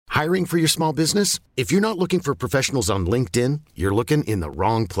Hiring for your small business? If you're not looking for professionals on LinkedIn, you're looking in the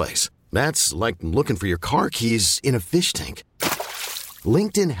wrong place. That's like looking for your car keys in a fish tank.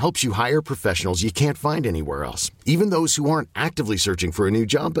 LinkedIn helps you hire professionals you can't find anywhere else, even those who aren't actively searching for a new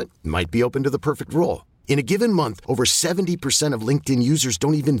job but might be open to the perfect role. In a given month, over 70% of LinkedIn users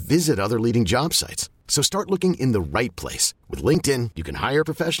don't even visit other leading job sites. So start looking in the right place. With LinkedIn, you can hire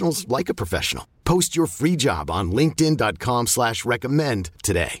professionals like a professional. Post your free job on linkedin.com/recommend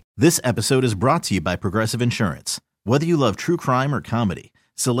today. This episode is brought to you by Progressive Insurance. Whether you love true crime or comedy,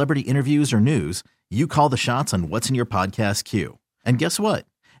 celebrity interviews or news, you call the shots on what's in your podcast queue. And guess what?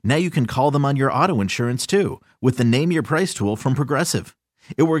 Now you can call them on your auto insurance too with the Name Your Price tool from Progressive.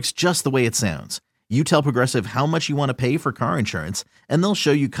 It works just the way it sounds. You tell Progressive how much you want to pay for car insurance, and they'll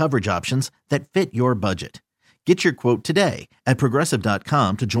show you coverage options that fit your budget. Get your quote today at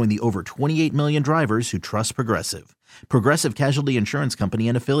Progressive.com to join the over 28 million drivers who trust Progressive. Progressive Casualty Insurance Company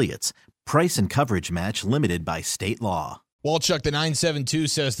and Affiliates. Price and coverage match limited by state law. Walchuk, the 972,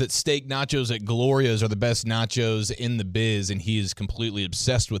 says that steak nachos at Gloria's are the best nachos in the biz, and he is completely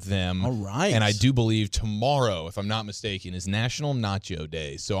obsessed with them. All right. And I do believe tomorrow, if I'm not mistaken, is National Nacho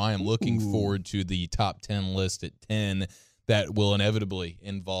Day. So I am looking forward to the top 10 list at 10 that will inevitably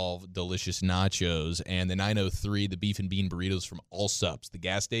involve delicious nachos. And the 903, the beef and bean burritos from Allsup's, the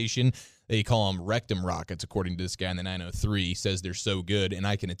gas station. They call them rectum rockets, according to this guy in the 903. He says they're so good, and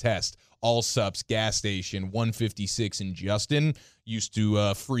I can attest. Allsup's gas station, 156 in Justin. Used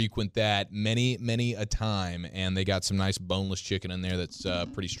to frequent that many a time, and they got some nice boneless chicken in there that's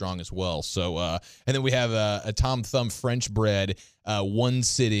pretty strong as well. So, and then we have a Tom Thumb French bread, one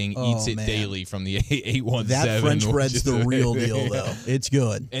sitting, eats it daily from the 817. That French bread's the real deal, though. It's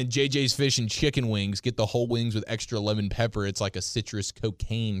good. And JJ's Fish and Chicken Wings, get the whole wings with extra lemon pepper. It's like a citrus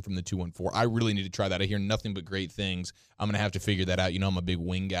cocaine from the 214. I really need to try that. I hear nothing but great things. I'm going to have to figure that out. You know, I'm a big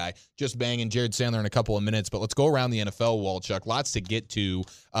wing guy. Just banging Jared Sandler in a couple of minutes, but let's go around the NFL, Walchuk. Lots to get to.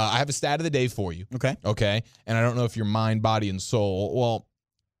 I have a stat of the day for you. Okay. And I don't know if your mind, body, and soul. Well,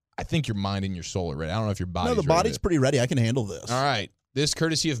 I think your mind and your soul are ready. I don't know if your body's ready. No, the body's pretty ready. I can handle this. All right. This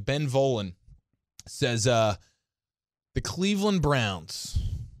courtesy of Ben Volen says the Cleveland Browns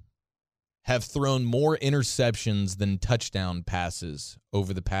have thrown more interceptions than touchdown passes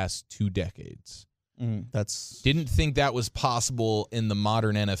over the past 2 decades. Didn't think that was possible in the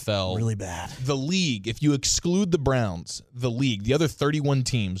modern NFL. Really bad. The league, if you exclude the Browns, the other 31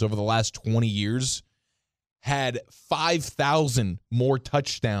 teams over the last 20 years had 5,000 more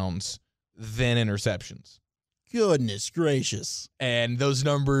touchdowns than interceptions. Goodness gracious. And those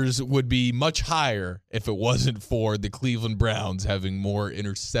numbers would be much higher if it wasn't for the Cleveland Browns having more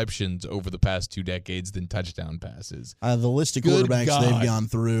interceptions over the past 2 decades than touchdown passes. The list of quarterbacks they've gone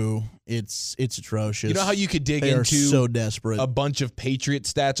through, it's atrocious. You know how you could dig they into are so desperate. a bunch of Patriot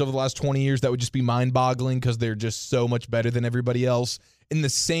stats over the last 20 years that would just be mind-boggling because they're just so much better than everybody else? In the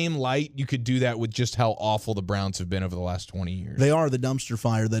same light, you could do that with just how awful the Browns have been over the last 20 years. They are the dumpster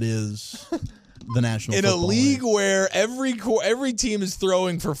fire that is the National in a Football league League. where every team is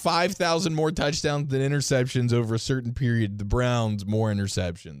throwing for 5,000 more touchdowns than interceptions over a certain period, the Browns more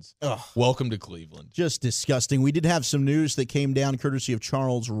interceptions. Ugh. Welcome to Cleveland. Just disgusting. We did have some news that came down courtesy of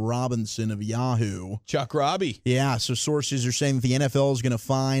Charles Robinson of Yahoo. Chuck Robbie. Yeah, so sources are saying that the NFL is going to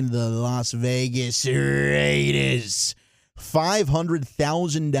fine the Las Vegas Raiders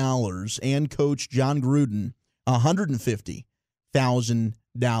 $500,000 and coach John Gruden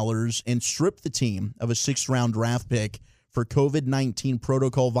 $150,000 and strip the team of a 6th-round draft pick for COVID-19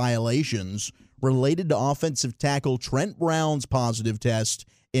 protocol violations related to offensive tackle Trent Brown's positive test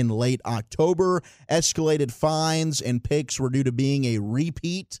in late October. Escalated fines and picks were due to being a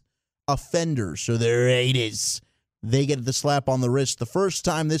repeat offender. So the Raiders, they get the slap on the wrist the first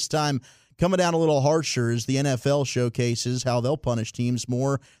time. This time coming down a little harsher as the NFL showcases how they'll punish teams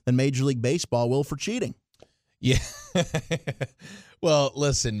more than Major League Baseball will for cheating. Yeah. Well,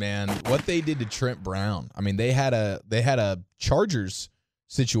 listen, man, what they did to Trent Brown. I mean, they had a Chargers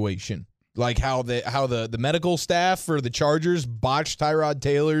situation. Like how the medical staff for the Chargers botched Tyrod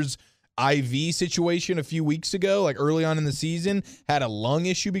Taylor's IV situation a few weeks ago, like early on in the season, had a lung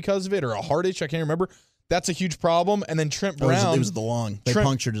issue because of it or a heart issue, I can't remember. That's a huge problem. And then Trent Brown. It was the lung. They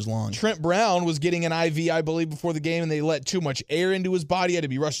punctured his lung. Trent Brown was getting an IV, I believe, before the game, and they let too much air into his body. He had to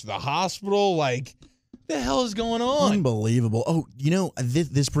be rushed to the hospital. Like, the hell is going on? Unbelievable. Oh, you know,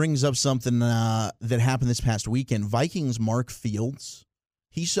 this brings up something that happened this past weekend. Vikings Mark Fields,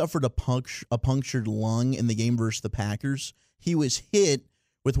 he suffered a punctured lung in the game versus the Packers. He was hit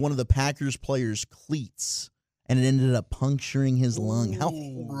with one of the Packers players' cleats, and it ended up puncturing his lung. How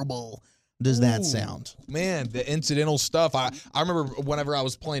horrible. does that sound? Man, the incidental stuff. I remember whenever I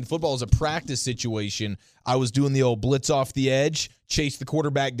was playing football as a practice situation, I was doing the old blitz off the edge, chase the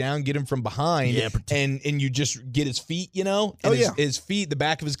quarterback down, get him from behind, and you just get his feet, And his feet, the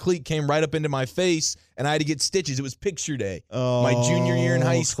back of his cleat came right up into my face, and I had to get stitches. It was picture day. My junior year in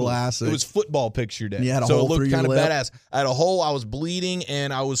high school. Classic. It was football picture day. You had a so hole it looked through your kind of lip. badass. I had a hole, I was bleeding,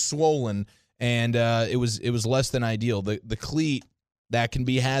 and I was swollen, and it was less than ideal. The cleat, that can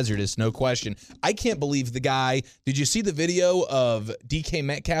be hazardous, no question. I can't believe the guy. Did you see the video of DK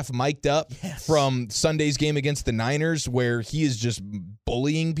Metcalf mic'd up from Sunday's game against the Niners where he is just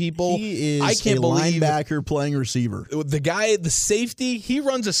bullying people? He is I can't a believe linebacker playing receiver. the guy, the safety, he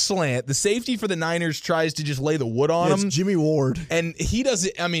runs a slant. The safety for the Niners tries to just lay the wood on It's him. Jimmy Ward. And he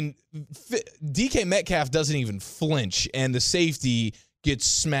doesn't, DK Metcalf doesn't even flinch, and the safety gets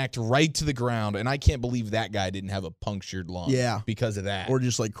smacked right to the ground, and I can't believe that guy didn't have a punctured lung because of that. Or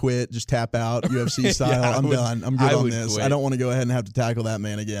just quit, just tap out, UFC style. Yeah, I'm done. I'm good on this. quit. I don't want to go ahead and have to tackle that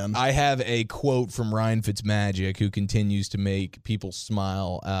man again. I have a quote from Ryan Fitzmagic, who continues to make people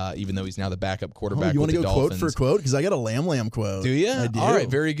smile, even though he's now the backup quarterback. You want to go Dolphins. quote for quote? Because I got a Lamb quote. Do you? I do. All right,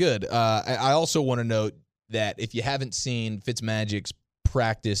 very good. I also want to note that if you haven't seen Fitzmagic's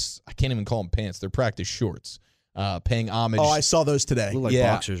practice, I can't even call them pants, they're practice shorts. Paying homage. Oh, I saw those today. Look like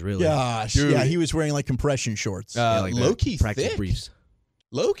boxers, really. Gosh, Dude. yeah, he was wearing compression shorts. Like low-key practice thick. briefs.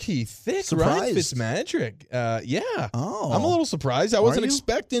 Low-key thick, Surprised. Ryan Fitzmagic. Yeah. Oh. I'm a little surprised. I wasn't you?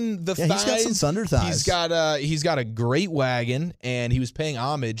 expecting the Yeah, thighs. he's got some thunder thighs. He's got a great wagon, and he was paying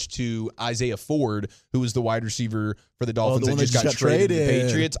homage to Isaiah Ford, who was the wide receiver for the Dolphins the one that just got traded to the traded.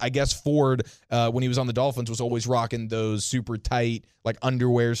 Patriots. I guess Ford, when he was on the Dolphins, was always rocking those super tight,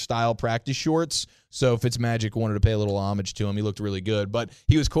 underwear-style practice shorts. So Fitzmagic wanted to pay a little homage to him. He looked really good. But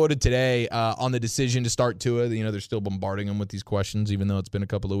he was quoted today on the decision to start Tua. They're still bombarding him with these questions, even though it's been a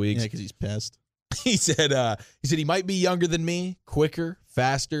couple of weeks. Yeah, because he's pissed. He said he might be younger than me, quicker,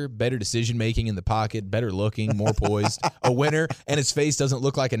 faster, better decision making in the pocket, better looking, more poised, a winner, and his face doesn't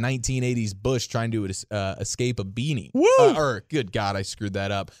look like a 1980s Bush trying to escape a beanie. Woo! Good God, I screwed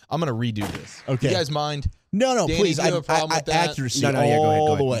that up. I'm gonna redo this. Okay. You guys mind? No, Danny, please. do you have a problem with that? Accuracy No, yeah, go ahead, all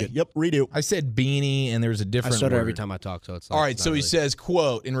go the ahead. way. Good. Yep, redo. I said beanie, and there's a I different stutter word. every time I talk, so it's All right, it's so not he really- says,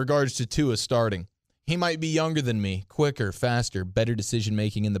 quote, in regards to Tua starting, he might be younger than me, quicker, faster, better decision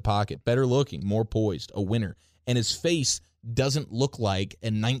making in the pocket, better looking, more poised, a winner. And his face doesn't look like a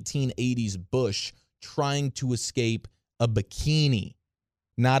 1980s Bush trying to escape a bikini,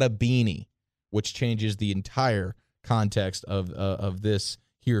 not a beanie, which changes the entire context of this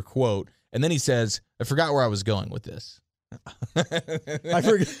here quote. And then he says, I forgot where I was going with this. I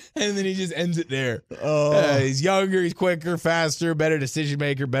forgot. And then he just ends it there. Oh. He's younger, he's quicker, faster, better decision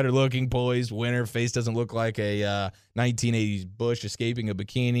maker, better looking, poised, winner. Face doesn't look like a 1980s Bush escaping a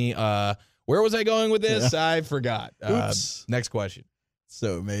bikini. Where was I going with this? I forgot. Oops. Next question.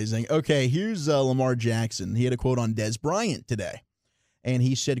 So amazing. Okay, here's Lamar Jackson. He had a quote on Des Bryant today. And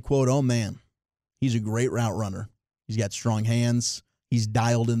he said, quote, oh, man, he's a great route runner. He's got strong hands. He's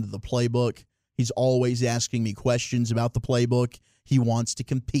dialed into the playbook. He's always asking me questions about the playbook. He wants to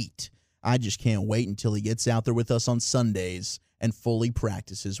compete. I just can't wait until he gets out there with us on Sundays and fully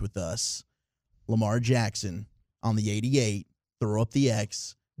practices with us. Lamar Jackson on the 88, throw up the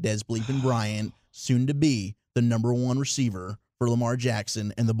X, Des Bleepin Bryant, soon to be the number one receiver for Lamar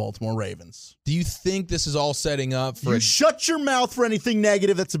Jackson and the Baltimore Ravens. Do you think this is all setting up for You shut your mouth for anything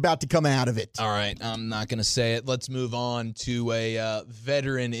negative that's about to come out of it. All right, I'm not going to say it. Let's move on to a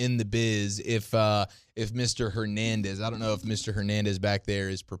veteran in the biz. If Mr. Hernandez, I don't know if Mr. Hernandez back there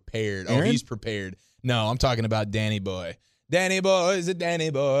is prepared. Aaron? Oh, he's prepared. No, I'm talking about Danny Boy. Danny Boy is a Danny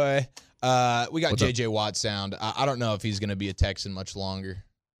Boy. We got What's up? J.J. Watt sound. I don't know if he's going to be a Texan much longer.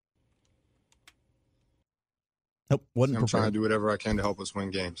 Nope, wasn't I'm trying to prepared. do whatever I can to help us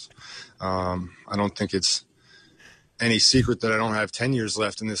win games. I don't think it's any secret that I don't have 10 years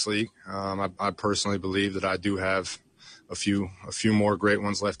left in this league. I personally believe that I do have a few more great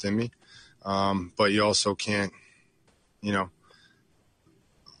ones left in me. But you also can't,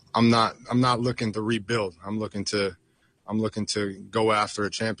 I'm not looking to rebuild. I'm looking to go after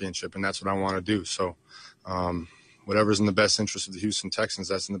a championship, and that's what I want to do. So, whatever's in the best interest of the Houston Texans,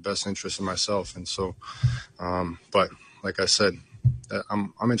 that's in the best interest of myself. And so, but like I said,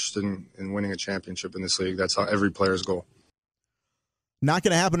 I'm interested in winning a championship in this league. That's how every player's goal. Not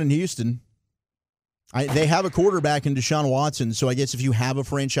going to happen in Houston. They have a quarterback in Deshaun Watson, so I guess if you have a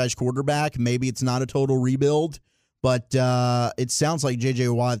franchise quarterback, maybe it's not a total rebuild. But it sounds like J.J.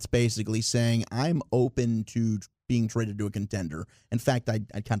 Watt's basically saying, I'm open to being traded to a contender. In fact, I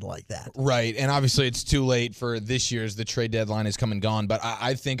kind of like that. Right, and obviously it's too late for this year's. The trade deadline is come and gone, but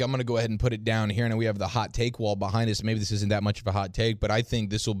I think I'm going to go ahead and put it down here, and we have the hot take wall behind us. Maybe this isn't that much of a hot take, but I think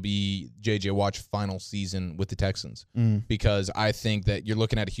this will be J.J. Watt's final season with the Texans because I think that you're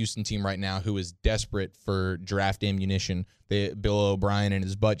looking at a Houston team right now who is desperate for draft ammunition. Bill O'Brien and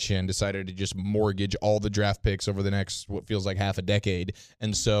his butt chin decided to just mortgage all the draft picks over the next what feels like half a decade.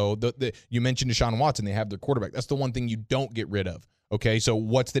 And so you mentioned Deshaun Watson. They have their quarterback. That's the one thing you don't get rid of. Okay, so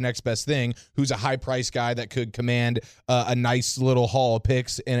what's the next best thing? Who's a high-price guy that could command a nice little haul of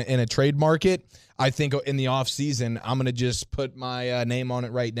picks in a trade market? I think in the offseason, I'm going to just put my name on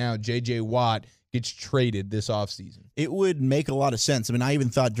it right now. J.J. Watt gets traded this offseason. It would make a lot of sense. I mean, I even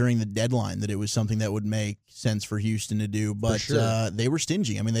thought during the deadline that it was something that would make sense for Houston to do, but sure. They were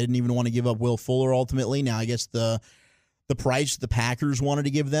stingy. I mean, they didn't even want to give up Will Fuller ultimately. Now, I guess the price the Packers wanted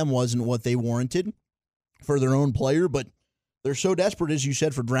to give them wasn't what they warranted for their own player, but they're so desperate, as you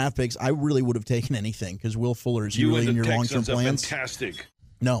said, for draft picks. I really would have taken anything because Will Fuller is really in your long-term plans. Fantastic.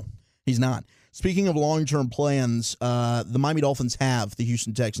 No, he's not. Speaking of long-term plans, the Miami Dolphins have the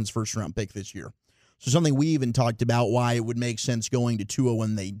Houston Texans first-round pick this year. So something we even talked about why it would make sense going to Tua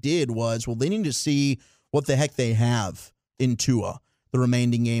when they did was, well, they need to see what the heck they have in Tua the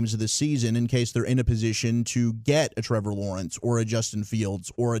remaining games of the season in case they're in a position to get a Trevor Lawrence or a Justin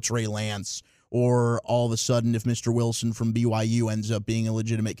Fields or a Trey Lance, or all of a sudden if Mr. Wilson from BYU ends up being a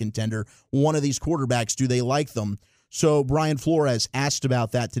legitimate contender, one of these quarterbacks, do they like them? So Brian Flores asked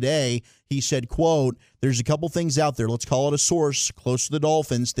about that today. He said, quote, there's a couple things out there. Let's call it a source close to the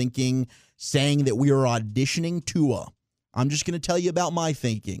Dolphins saying that we are auditioning Tua. I'm just going to tell you about my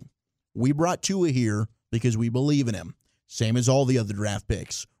thinking. We brought Tua here because we believe in him. Same as all the other draft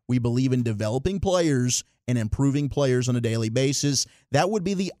picks. We believe in developing players and improving players on a daily basis. That would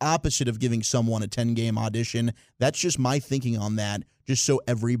be the opposite of giving someone a 10-game audition. That's just my thinking on that, just so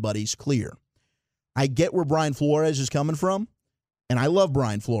everybody's clear. I get where Brian Flores is coming from, and I love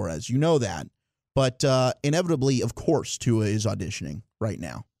Brian Flores. You know that. But inevitably, of course, Tua is auditioning right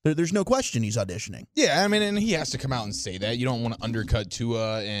now. There's no question he's auditioning. Yeah, I mean, and he has to come out and say that. You don't want to undercut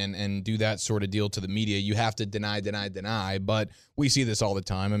Tua and do that sort of deal to the media. You have to deny, but we see this all the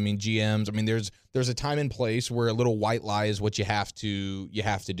time. I mean, GMs, I mean, there's a time and place where a little white lie is what you have to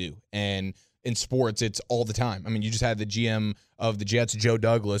do. And in sports, it's all the time. I mean, you just had the GM of the Jets, Joe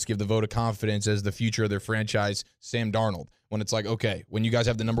Douglas, give the vote of confidence as the future of their franchise, Sam Darnold. When it's like, okay, when you guys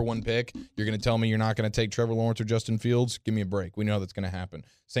have the number one pick, you're going to tell me you're not going to take Trevor Lawrence or Justin Fields? Give me a break. We know that's going to happen.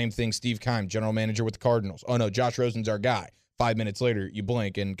 Same thing, Steve Keim, general manager with the Cardinals. Oh, no, Josh Rosen's our guy. 5 minutes later, you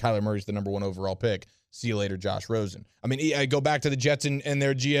blink, and Kyler Murray's the number one overall pick. See you later, Josh Rosen. I mean, I go back to the Jets and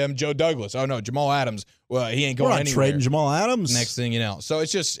their GM, Joe Douglas. Oh, no, Jamal Adams. Well, he ain't going anywhere. We're not trading Jamal Adams. Next thing you know. So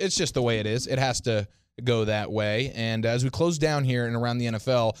it's just the way it is. It has to go that way. And as we close down here and around the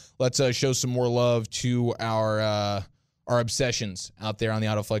NFL, let's show some more love to our obsessions out there on the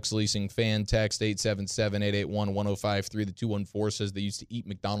AutoFlex Leasing fan text 877-881-1053. The 214 says they used to eat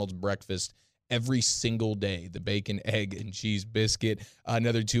McDonald's breakfast every single day, the bacon, egg, and cheese biscuit.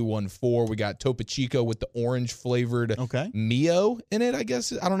 Another 214, we got Topo Chico with the orange-flavored Mio in it, I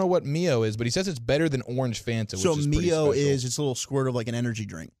guess. I don't know what Mio is, but he says it's better than orange Fanta, which is pretty Mio special. it's a little squirt of like an energy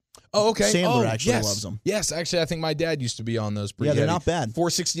drink. Oh, okay. Sandler actually loves them. Yes, actually, I think my dad used to be on those. Yeah, they're not bad.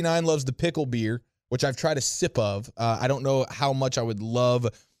 469 loves the pickle beer, which I've tried a sip of. I don't know how much I would love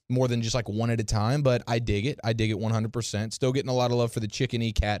more than just like one at a time, but I dig it. I dig it 100%. Still getting a lot of love for the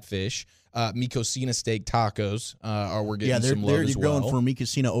chicken-y catfish. Mi Cocina steak tacos we're getting some love as well. You're going for Mi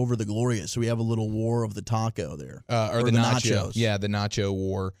Cocina over the Glorious, so we have a little war of the taco there. Or the nachos. Yeah, the nacho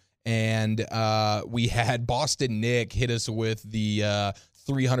war. And we had Boston Nick hit us with the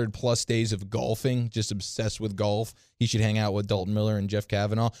 300-plus days of golfing, just obsessed with golf. He should hang out with Dalton Miller and Jeff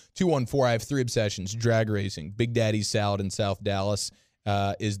Kavanaugh. 214, I have 3 obsessions. Drag racing, Big Daddy's Salad in South Dallas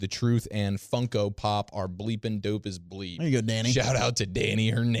is the truth, and Funko Pop are bleeping dope as bleep. There you go, Danny. Shout out to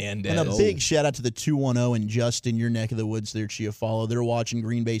Danny Hernandez. And a big shout out to the 210 and Justin, your neck of the woods there, Chiafalo. They're watching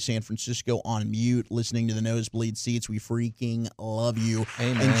Green Bay, San Francisco on mute, listening to the Nosebleed Seats. We freaking love you.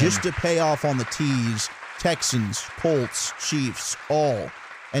 Amen. And just to pay off on the teas, Texans, Colts, Chiefs, all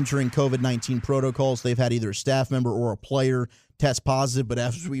entering COVID-19 protocols. They've had either a staff member or a player test positive, but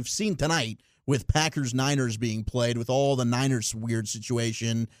as we've seen tonight, with Packers-Niners being played, with all the Niners weird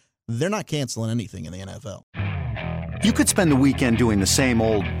situation, they're not canceling anything in the NFL. You could spend the weekend doing the same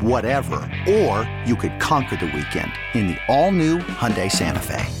old whatever, or you could conquer the weekend in the all-new Hyundai Santa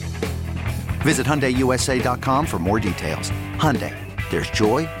Fe. Visit HyundaiUSA.com for more details. Hyundai, there's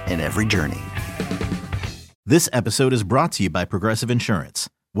joy in every journey. This episode is brought to you by Progressive Insurance.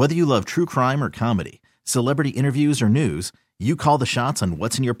 Whether you love true crime or comedy, celebrity interviews, or news, you call the shots on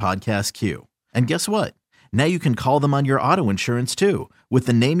what's in your podcast queue. And guess what? Now you can call them on your auto insurance too with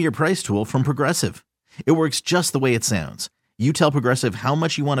the Name Your Price tool from Progressive. It works just the way it sounds. You tell Progressive how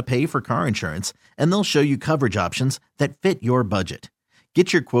much you want to pay for car insurance, and they'll show you coverage options that fit your budget.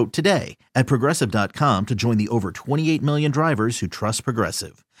 Get your quote today at Progressive.com to join the over 28 million drivers who trust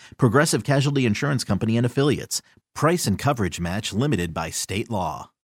Progressive. Progressive Casualty Insurance Company and Affiliates. Price and coverage match limited by state law.